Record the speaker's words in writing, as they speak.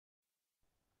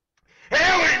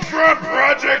from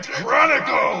Project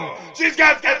Chronicle. She's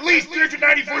got at least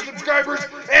 394 subscribers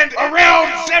and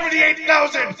around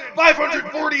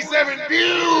 78,547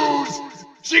 views.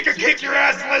 She could kick your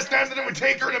ass in less time than it would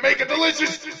take her to make a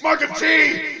delicious mug of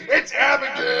tea. It's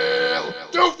Abigail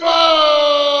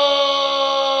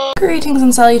Doofo! Greetings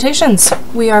and salutations.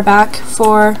 We are back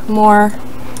for more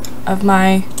of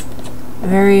my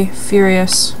very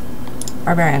furious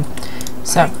barbarian.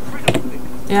 So,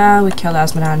 yeah, we killed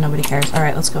Asmodean, nobody cares.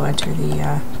 Alright, let's go enter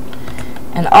the,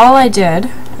 and all I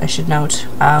did, I should note,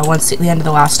 once at the end of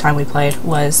the last time we played,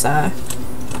 was,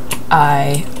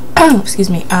 excuse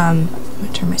me, I'm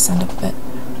gonna turn my sound up a bit.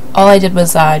 All I did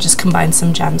was, just combine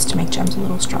some gems to make gems a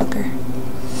little stronger.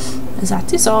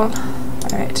 That is all.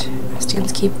 Alright,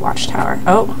 Bastian's Keep Watchtower.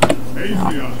 Oh,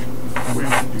 no.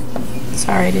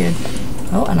 Sorry, dude.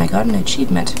 Oh, and I got an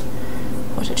achievement.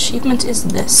 What achievement is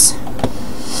this?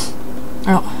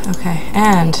 Oh, okay.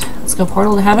 And let's go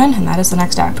Portal to Heaven, and that is the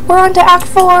next act. We're on to Act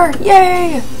 4!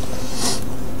 Yay!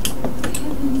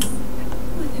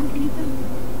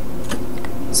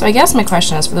 So I guess my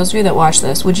question is, for those of you that watch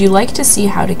this, would you like to see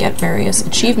how to get various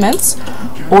achievements,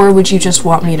 or would you just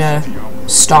want me to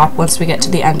stop once we get to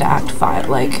the end of Act 5?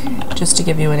 Like, just to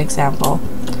give you an example.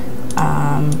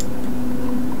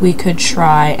 We could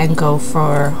try and go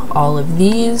for all of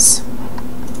these,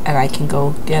 and I can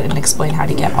go get and explain how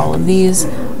to get all of these.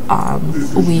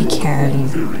 We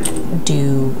can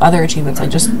do other achievements.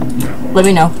 Like, just let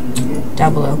me know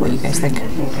down below what you guys think.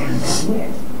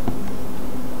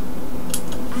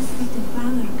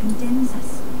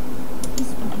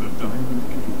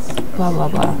 Blah blah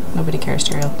blah. Nobody cares,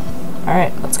 Tyrael.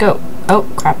 Alright, let's go. Oh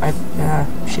crap,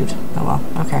 shoot. Oh well.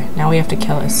 Okay, now we have to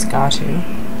kill Iskatu.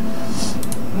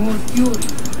 More fury.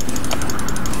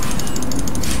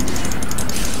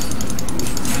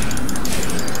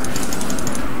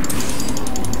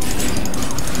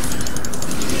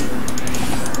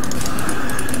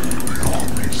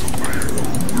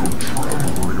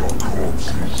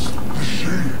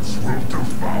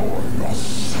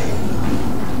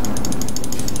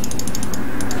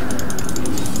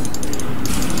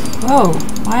 Whoa,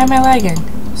 why am I lagging?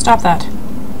 Stop that.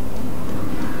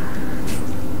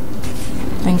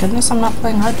 Thank goodness I'm not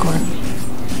playing hardcore.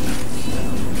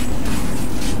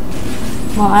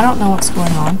 Well, I don't know what's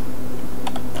going on.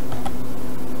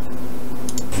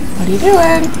 What are you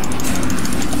doing?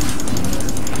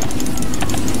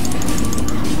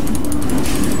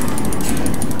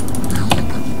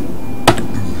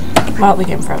 Well, the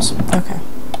game froze. Okay.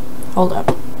 Hold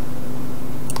up.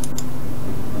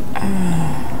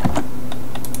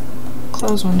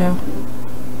 Close window.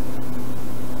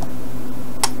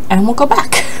 And we'll go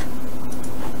back.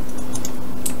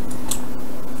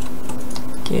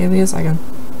 Give me a second.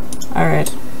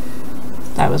 Alright.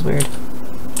 That was weird.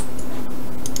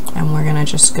 And we're gonna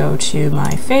just go to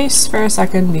my face for a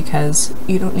second because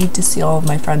you don't need to see all of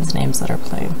my friends' names that are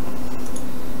playing.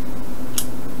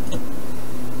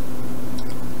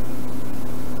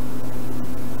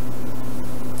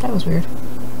 That was weird.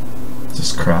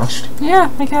 Just crashed?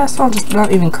 Yeah, I guess. Well, just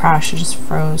not even crash, it just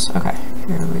froze. Okay,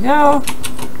 here we go.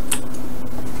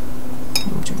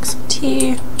 We'll drink some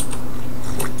tea.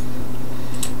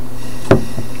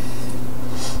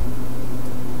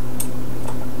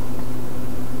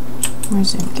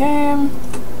 Resume game.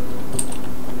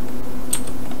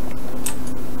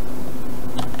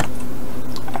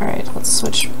 Alright, let's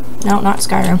switch. No, not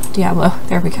Skyrim. Diablo.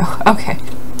 There we go. Okay.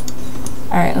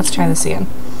 Alright, let's try this again.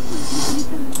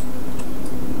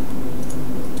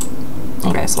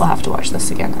 Okay, so we'll have to watch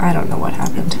this again. I don't know what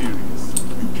happened. You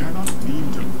cannot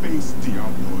need to face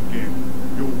Diablo again.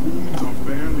 Your wounds are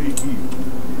barely healed.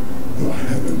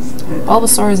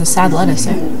 Bulbasaur is a sad lettuce,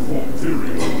 eh?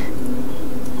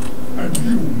 And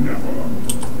you never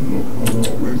look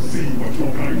and see what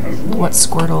your kind has won. What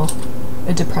Squirtle?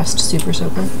 A depressed Super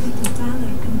Soaker?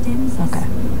 Okay.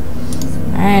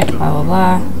 Alright, blah blah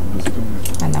blah.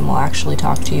 And then we'll actually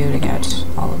talk to you to get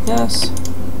all of this.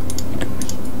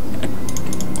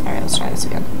 Alright, let's try this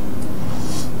again.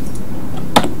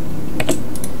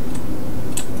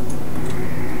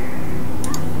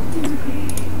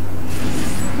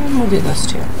 And we'll do this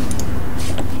too.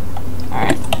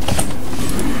 Alright.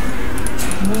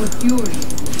 More fury.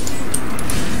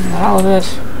 Is that all of it?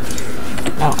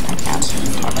 No, I can't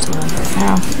talk to them right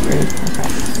now. Rude. Okay.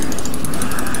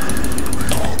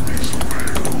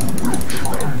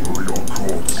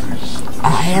 I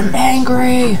am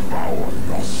angry!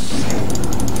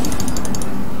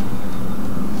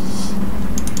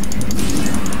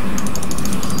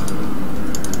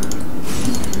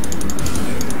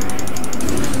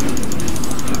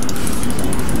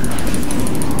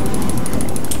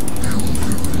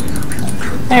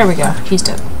 There we go. He's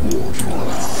dead.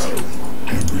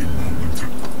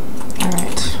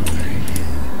 Alright.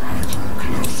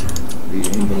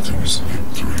 Nobody cares.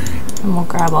 And we'll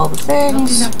grab all the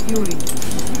things.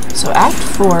 So Act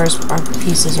 4's our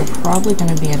pieces are probably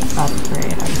going to be an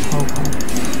upgrade, I'm hoping.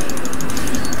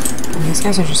 And these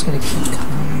guys are just going to keep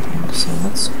coming, I think. So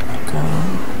let's go.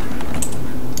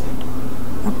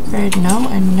 Upgrade, no,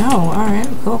 and no. Alright,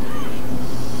 cool.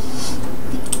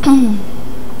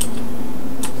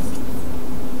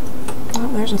 Oh,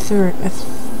 there's a third.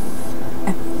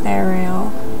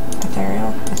 Ethereal, whatever.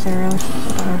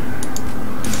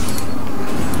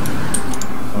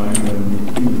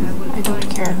 I don't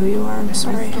care who you are, I'm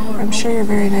sorry. I'm sure you're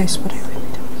very nice, but I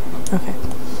really don't care. Okay.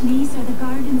 These are the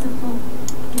gardens of hope.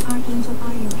 The Archangel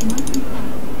Io cannot be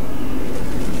found.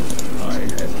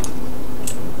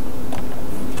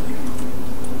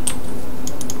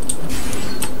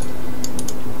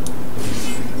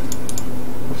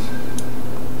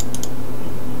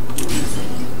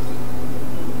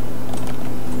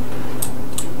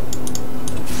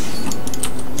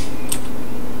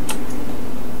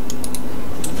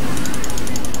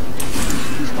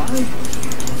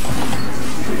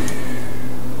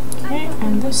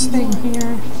 This thing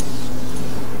here.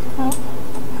 Oh,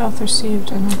 health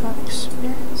received and about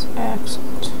experience.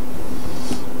 Excellent.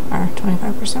 Or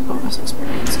 25% bonus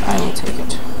experience. I will take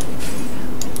it.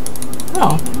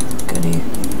 Oh, goody.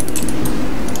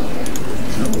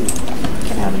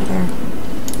 Get out of there.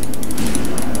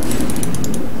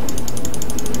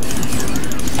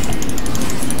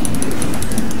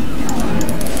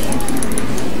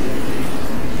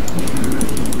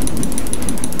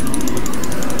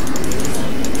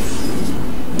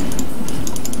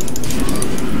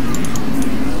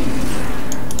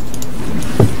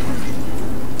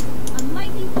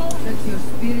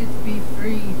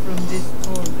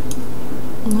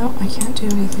 No, I can't do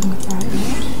anything with that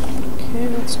yet. Okay,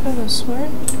 let's go this way.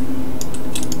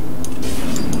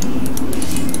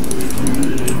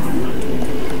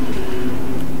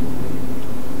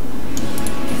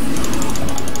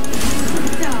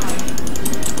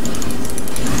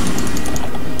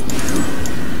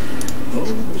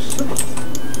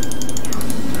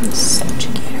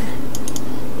 Subjugator.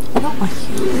 I don't like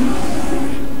you.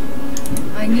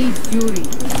 I need fury.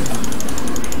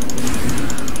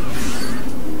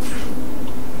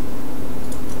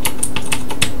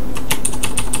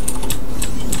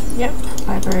 Yep,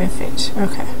 Library of Fate.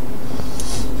 Okay.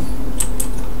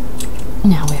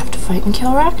 Now we have to fight and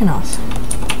kill Rakanoth.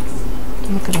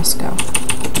 Look at us go.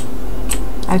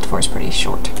 Act 4 is pretty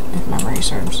short, if memory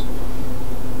serves.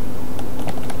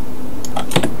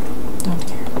 Don't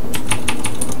care.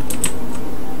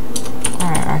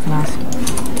 Alright, Rakanoth.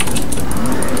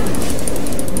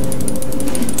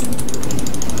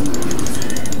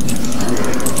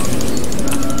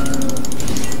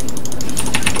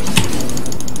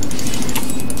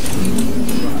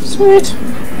 Sweet.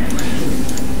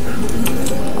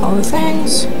 All the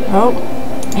things. Oh,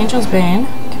 Angel's Bane.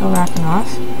 Kill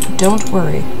Rakanoth. Don't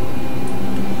worry.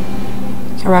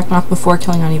 Kill Rakanoth before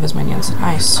killing Aniva's minions.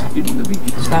 Nice. So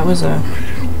that was a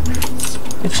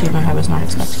achievement I was not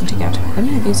expecting to get. Are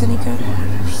any of these any good?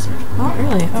 Not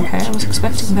really. Okay, I was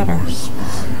expecting better.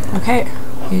 Okay,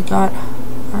 we got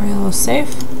Ariel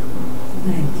safe.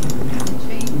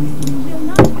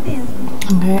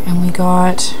 Okay, and we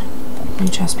got a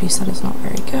chess piece that is not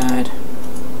very good.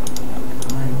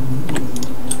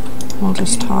 We'll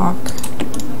just talk.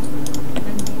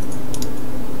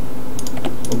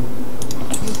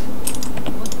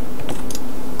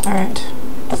 Alright,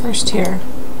 first here.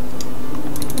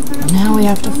 Now we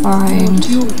have to find...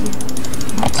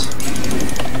 What?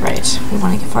 Right, we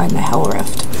want to find the Hell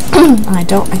Rift. And I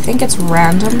think it's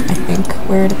random, I think,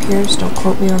 where it appears. Don't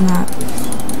quote me on that.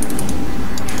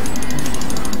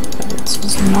 But it's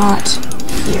just not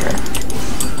here.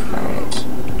 Alright.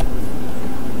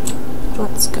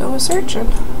 Let's go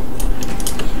searching.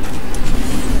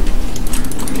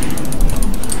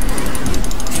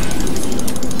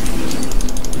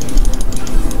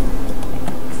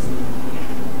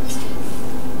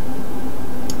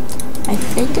 I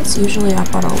think it's usually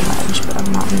up on a ledge, but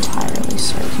I'm not entirely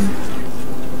certain.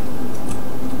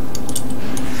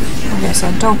 Like I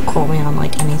said, don't quote me on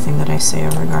like anything that I say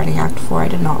regarding Act 4. I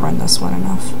did not run this one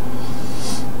enough.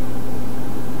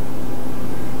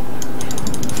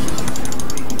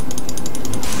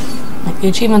 Like the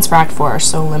achievements for Act 4 are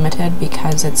so limited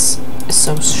because it's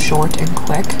so short and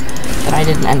quick that I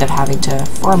didn't end up having to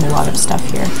farm a lot of stuff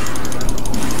here.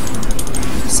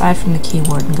 Aside from the key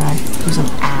warden guy, who's an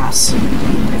ass.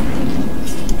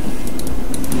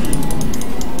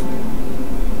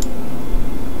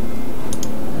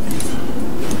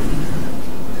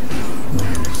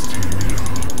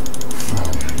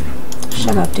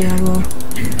 Shut up, Diablo.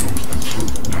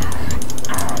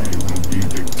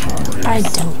 I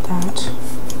doubt that.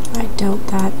 I doubt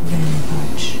that very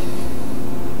much.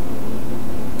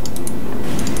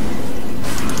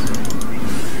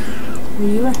 Are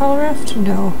you a Hell Rift?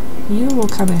 No. You will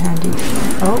come in handy.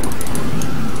 Oh.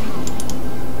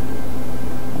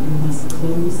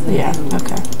 Yeah,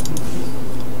 okay.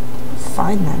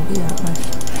 Fine then, be that way.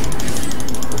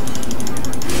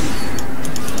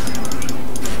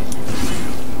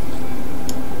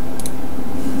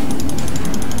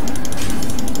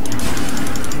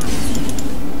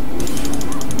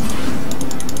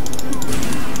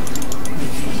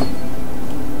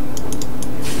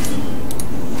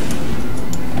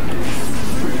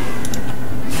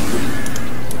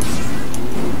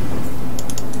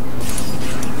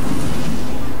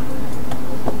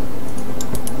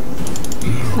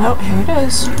 Oh, here it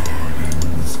is.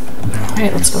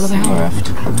 Alright, let's go to the Hell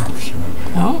Rift.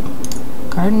 Oh,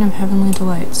 Garden of Heavenly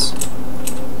Delights.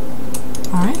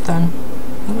 Alright then.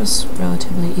 That was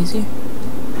relatively easy.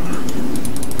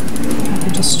 I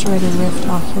could destroy the Rift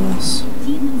Oculus.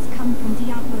 Demons come from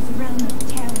Diablo's realm of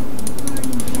terror and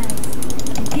burning hells.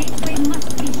 The gateway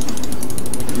must be shut.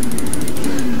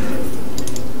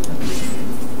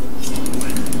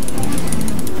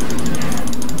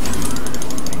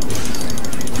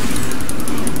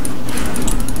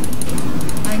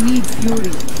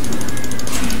 Fury.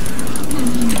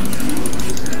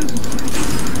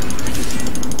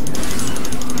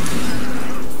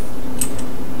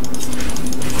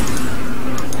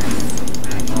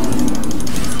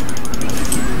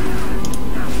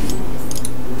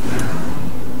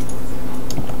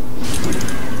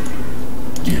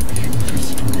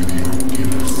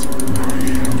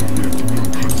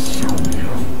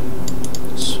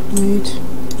 Sweet.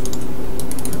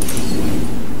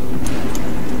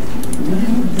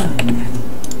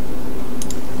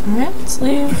 Alright, let's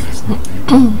leave.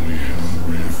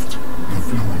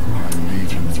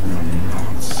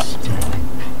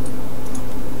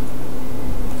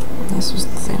 This was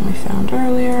the thing we found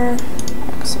earlier.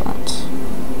 Excellent.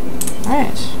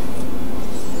 Alright.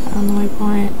 Found the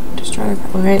waypoint. Destroy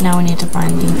the... Right now we need to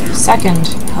find the second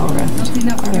Hell Rift.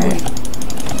 Alright.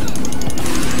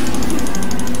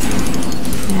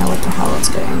 Yeah, what the hell? Let's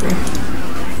get angry.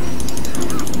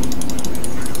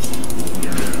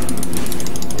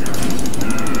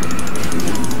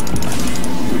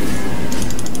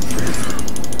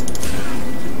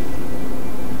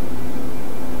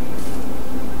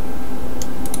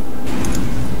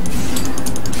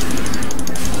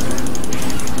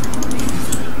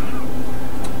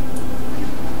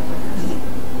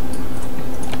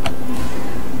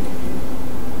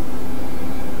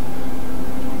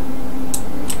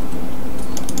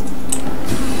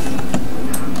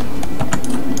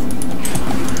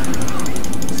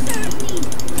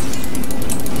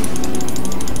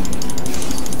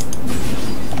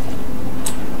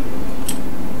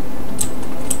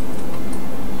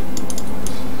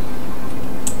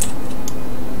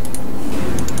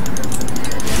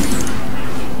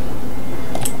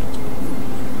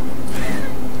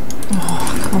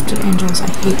 Angels, I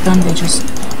hate them. They just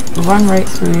run right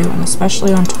through you, and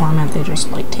especially on Torment, they just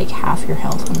like take half your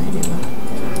health when they do that.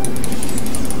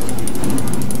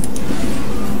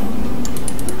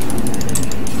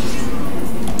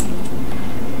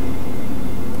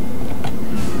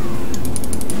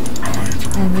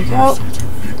 There we go.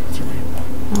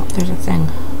 Oh, there's a thing.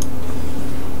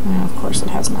 And of course it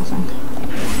has nothing.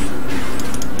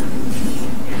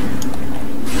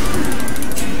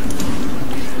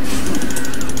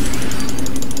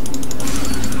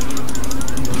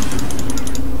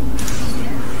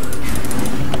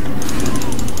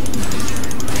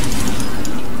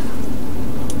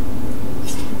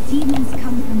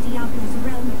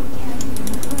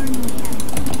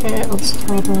 Let's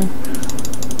kill the...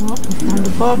 Oh, we found a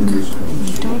book.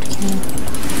 We don't care.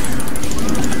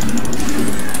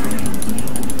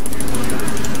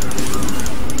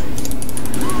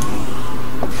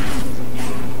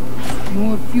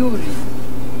 More fury.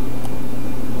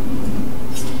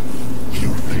 You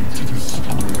think to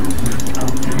destroy the Rift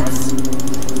Oculus?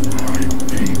 My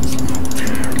aims will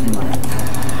tear you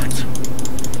apart.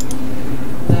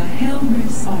 The Hell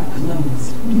Rifts are closed.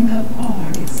 You have far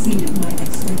exceeded my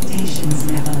expectations,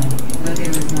 Neverland. But there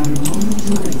is not a moment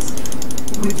to waste.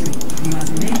 Quickly, you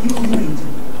must make your way to...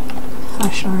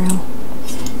 Hush, Ariel.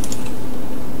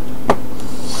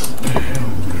 The Hell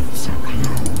Rifts are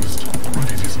closed, but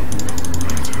it is a matter.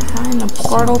 Find the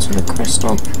portal to the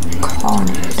Crystal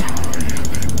Colonnade.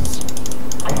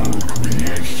 All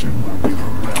creation will be the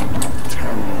realm of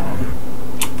terror.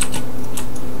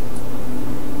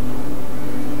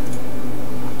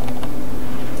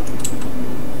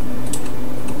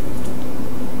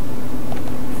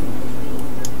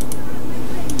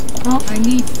 I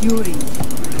need fury.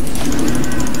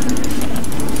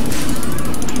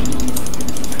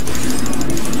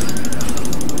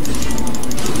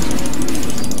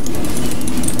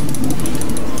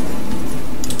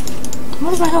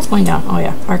 What is my health going down? Oh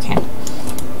yeah, arcane.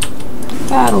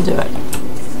 That'll do it.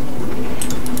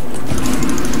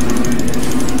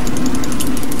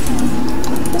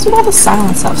 What's with all the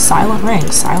silent stuff? Silent ring,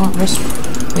 silent waist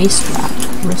wrap.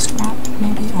 Wrist wrap,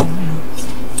 maybe? I don't know.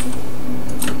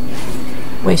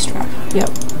 Waist wrap. Yep.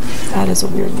 That is a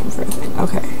weird name for a thing.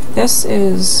 Okay. This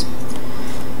is...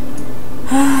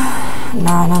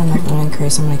 nah, not enough of an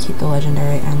increase. I'm going to keep the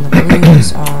legendary, and the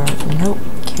blues are... Nope.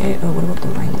 Okay. Oh, what about the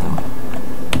ring, though?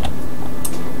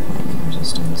 Lightning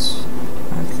resistance.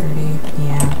 530.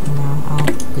 Yeah, no. I'll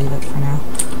leave it for now.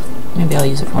 Maybe I'll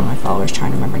use it for one of my followers,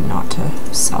 trying to remember not to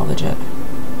salvage it.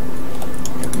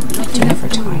 Dinner for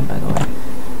time, by the way.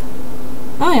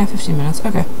 Oh yeah, 15 minutes.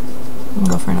 Okay. We'll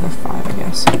go for another 5, I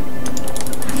guess.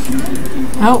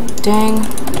 Oh, dang.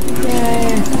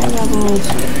 Yay, I leveled.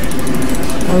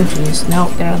 Oh jeez. No,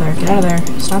 get out of there. Get out of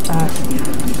there. Stop that.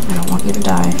 I don't want you to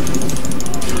die.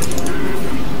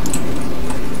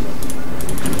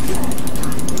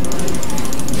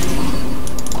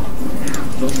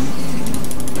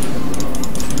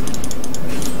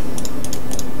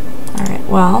 Alright,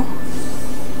 well.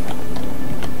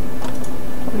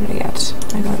 What did I get?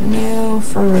 I got new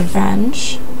for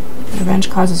revenge. Revenge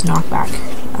causes knockback.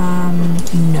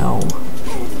 No.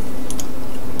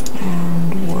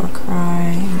 And war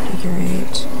cry,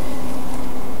 invigorate.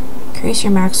 Increase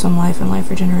your maximum life and life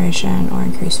regeneration, or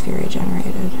increase fury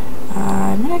generated.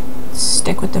 I'm gonna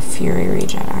stick with the fury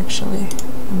regen, actually.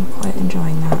 I'm quite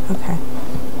enjoying that. Okay.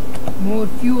 More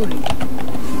fury.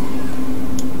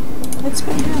 It's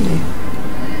been handy.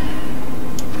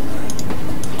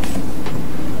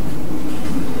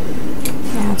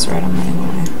 Yeah, that's right, I'm running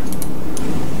away.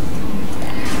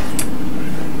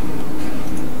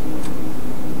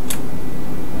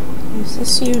 Is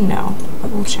this you? No, but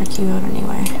we'll check you out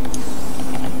anyway.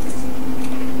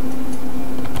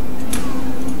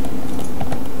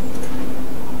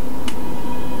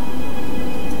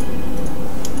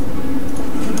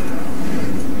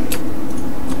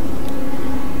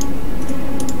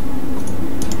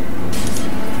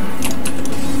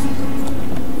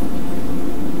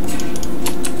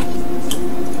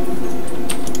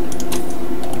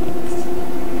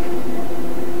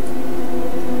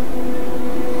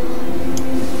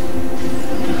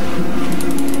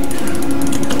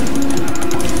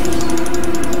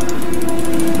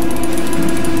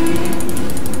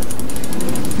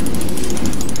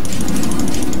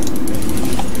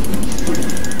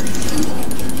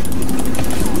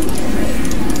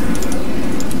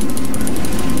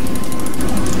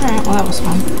 Well, that was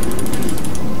fun.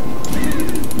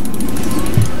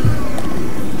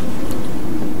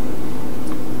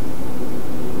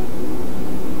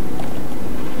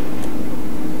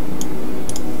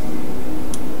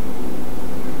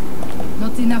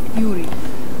 Not enough fury.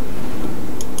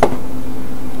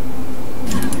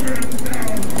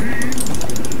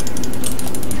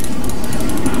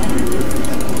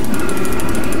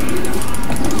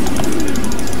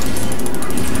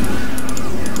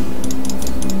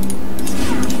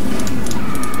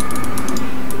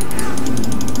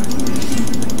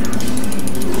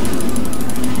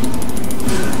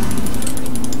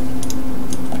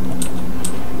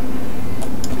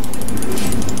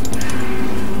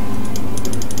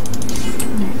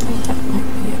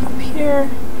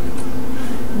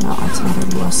 No, that's another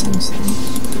blessings thing.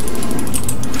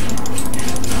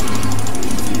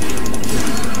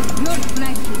 Your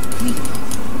flesh is weak.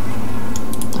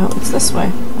 Oh, it's this way.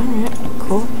 Alright,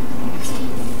 cool.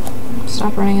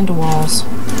 Stop running into walls.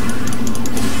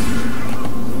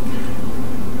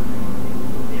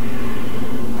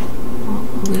 Oh,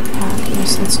 elite pack.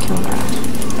 Yes, let's kill that.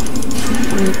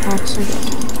 Elite packs are good.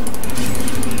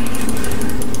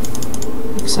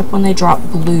 Except when they drop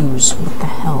blues. What the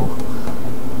hell?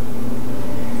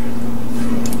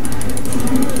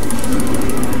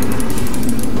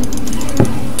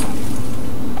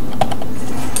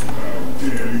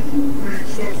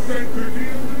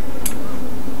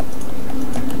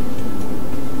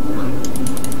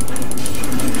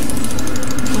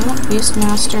 Well,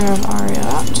 Beastmaster of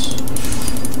Ariat.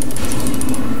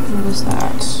 What is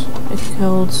that? It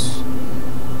killed...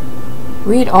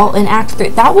 Read all in Act 3.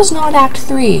 That was not Act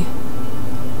 3.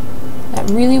 That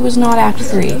really was not Act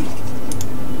 3.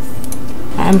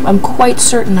 I'm quite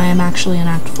certain I am actually in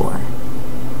Act 4.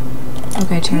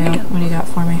 Okay, Terrio, what do you got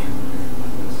for me?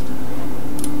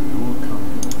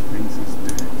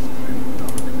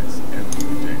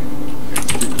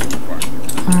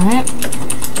 Alright.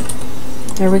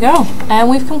 There we go. And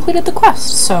we've completed the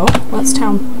quest, so let's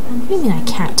town... What do you mean I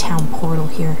can't town portal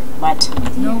here? What?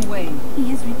 No way. He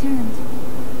has returned.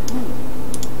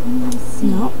 We will see.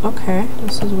 No, okay.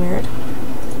 This is weird.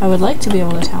 I would like to be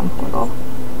able to town portal.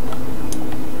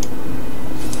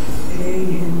 Pay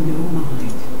him no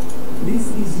mind. This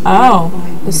is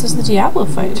Oh, this is the Diablo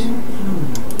fight.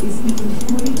 is even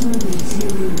greater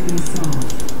materially solved.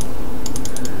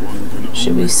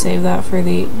 Should we save that for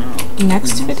the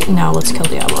next video? No, let's kill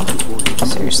Diablo.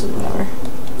 Seriously, whatever.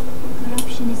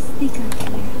 Corruption is thicker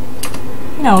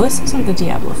here. No, this isn't the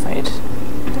Diablo fight.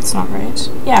 That's not right.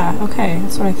 Yeah, okay,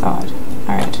 that's what I thought.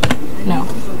 Alright. No.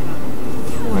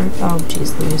 Oh,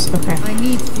 jeez Louise. Okay. I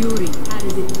need fury. How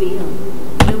does it feel?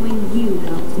 Knowing you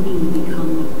helped me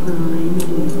become a prime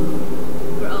evil.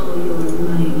 For all your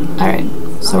mighty. Alright,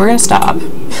 so we're gonna stop.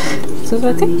 So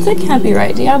I think that can't be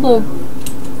right. Diablo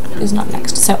is not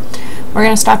next. So we're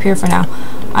gonna stop here for now.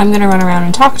 I'm gonna run around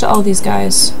and talk to all these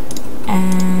guys,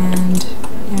 and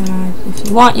if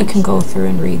you want you can go through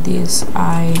and read these.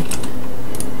 I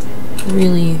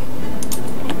really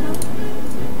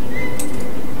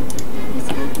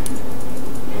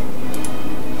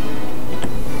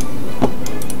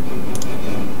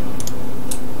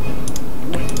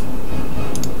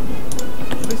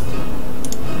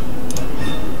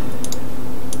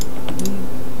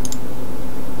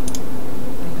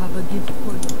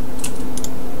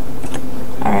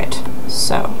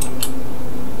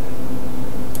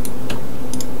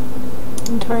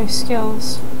inventory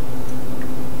skills.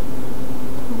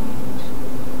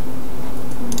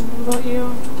 What about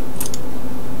you?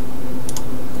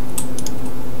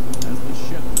 As the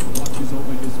shepherd watches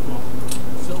over his flock,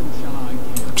 so shall I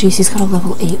care. Jeez, he's got a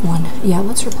level 8 one. Yeah,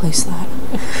 let's replace that.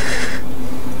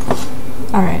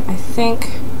 Alright, I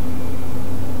think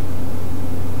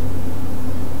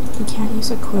you can't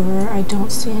use a quiver. I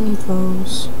don't see any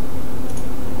bows.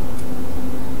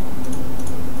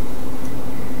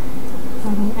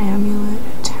 An amulet,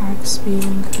 attack speed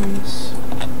increase.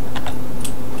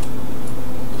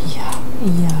 Yeah.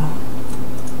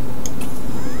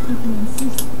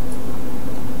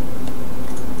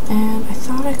 And I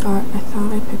thought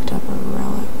I picked up a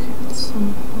relic at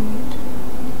some point.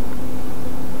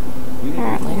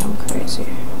 Apparently I'm crazy.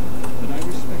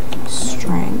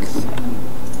 Strength.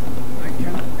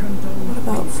 What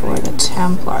about for the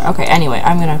Templar? Okay, anyway,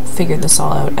 I'm gonna figure this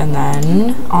all out, and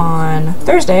then on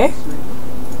Thursday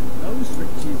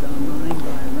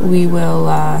we will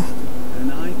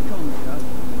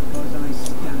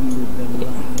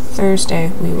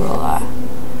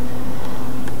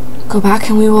go back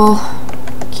and we will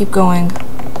keep going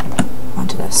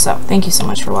onto this. So thank you so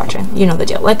much for watching. You know the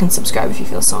deal. Like and subscribe if you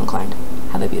feel so inclined.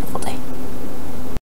 Have a beautiful day.